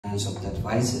Kinds of that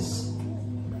vices.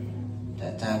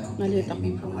 The attack of the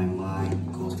enemy from my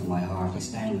mind goes to my heart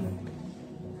is anger.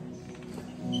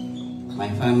 My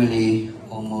family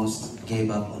almost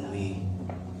gave up on me,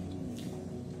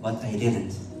 but I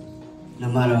didn't.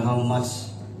 No matter how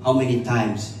many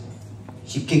times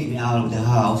she kicked me out of the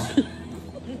house,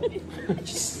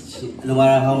 no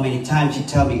matter how many times she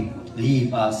told me,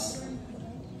 leave us,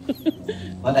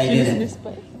 but I didn't.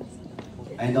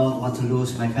 I don't want to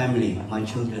lose my family, my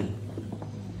children,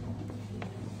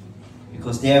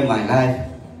 because they're my life.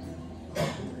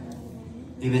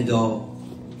 Even though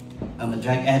I'm a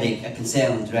drug addict, I can say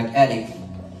I'm a drug addict.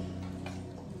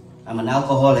 I'm an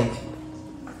alcoholic.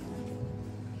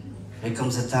 There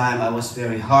comes a time I was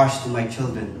very harsh to my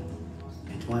children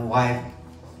and to my wife.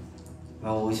 I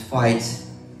always fight.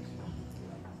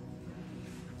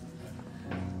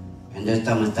 And there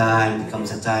comes a time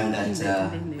that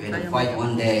we had a fight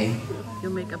one day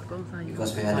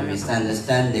because we had a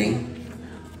misunderstanding.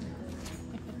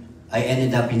 I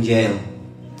ended up in jail.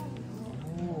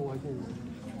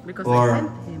 Because for, I sent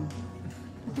him.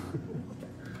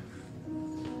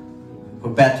 for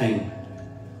battering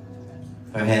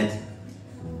her head.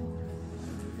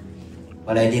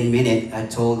 But I didn't mean it. I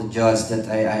told the judge that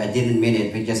I didn't mean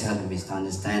it. We just had a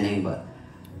misunderstanding. But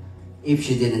if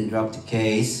she didn't drop the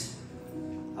case,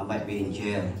 I might be in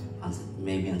jail,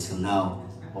 maybe until now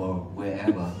or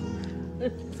wherever.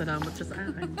 Salamat siya sa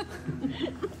akin.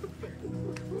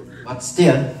 But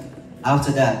still,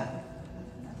 after that,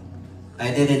 I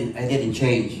didn't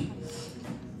change.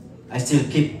 I still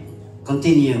keep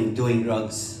continuing doing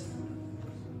drugs.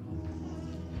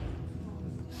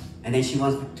 And then she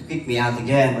wants to kick me out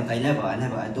again, but I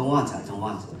don't want.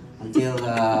 Until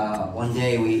one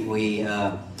day we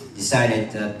decided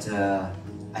that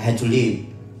I had to leave.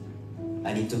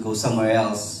 I need to go somewhere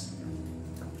else.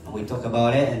 And we talked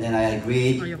about it, and then I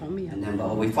agreed. And then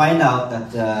we find out that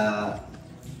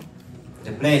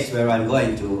the place where I'm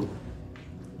going to,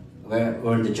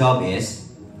 where the job is,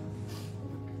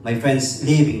 my friend's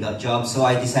leaving that job, so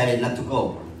I decided not to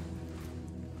go.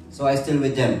 So I'm still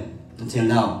with them until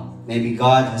now. Maybe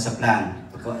God has a plan.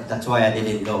 That's why I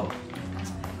didn't go.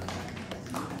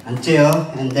 And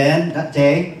then that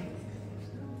day,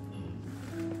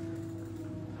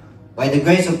 by the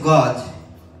grace of God,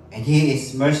 and He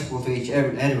is merciful to each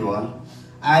and everyone,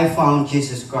 I found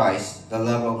Jesus Christ, the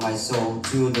love of my soul,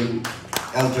 through the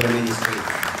elder ministry.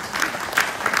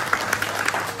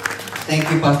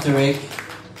 Thank you, Pastor Rick,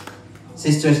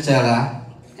 Sister Stella,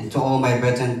 and to all my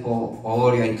brethren for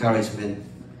all your encouragement.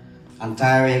 I'm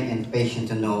tiring and patient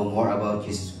to know more about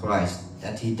Jesus Christ,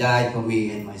 that He died for me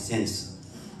and my sins.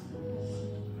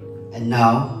 And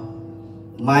now,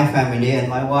 my family and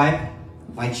my wife,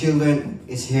 my children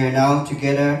is here now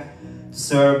together to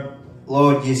serve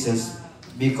Lord Jesus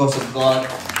because of God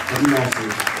and mercy.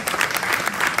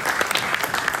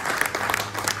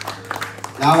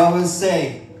 Now I will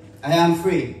say, I am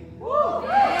free.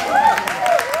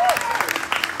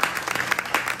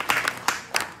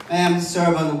 I am the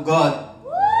servant of God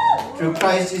through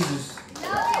Christ Jesus,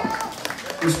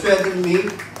 who strengthened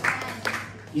me,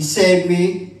 He saved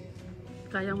me,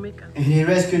 and He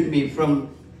rescued me from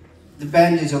the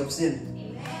bandage of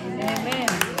sin. Amen.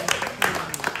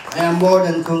 I am more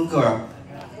than conqueror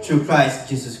through Christ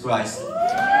Jesus Christ. And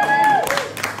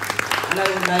I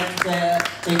would like to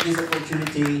take this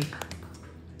opportunity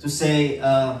to say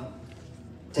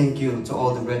thank you to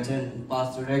all the brethren,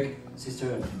 Pastor Rick,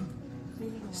 Sister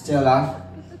Stella,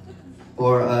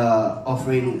 for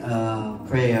offering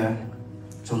prayer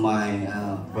to my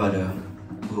brother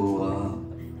who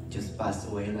just passed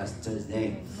away last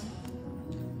Thursday.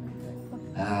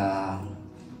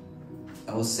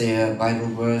 I will say a Bible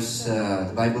verse.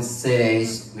 The Bible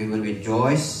says, we will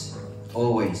rejoice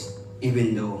always,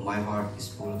 even though my heart is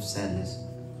full of sadness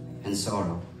and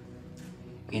sorrow.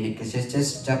 In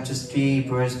Ecclesiastes chapter 3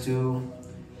 verse 2,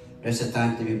 there's a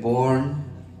time to be born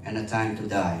and a time to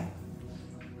die.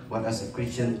 But as a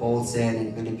Christian, Paul said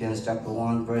in Philippians chapter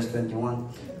 1 verse 21,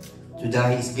 to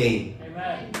die is gain.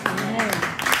 Amen.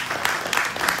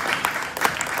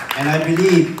 And I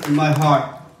believe in my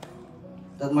heart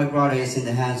that my brother is in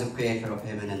the hands of Creator of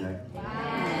heaven and earth.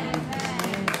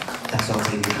 That's all.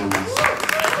 Thank you very much.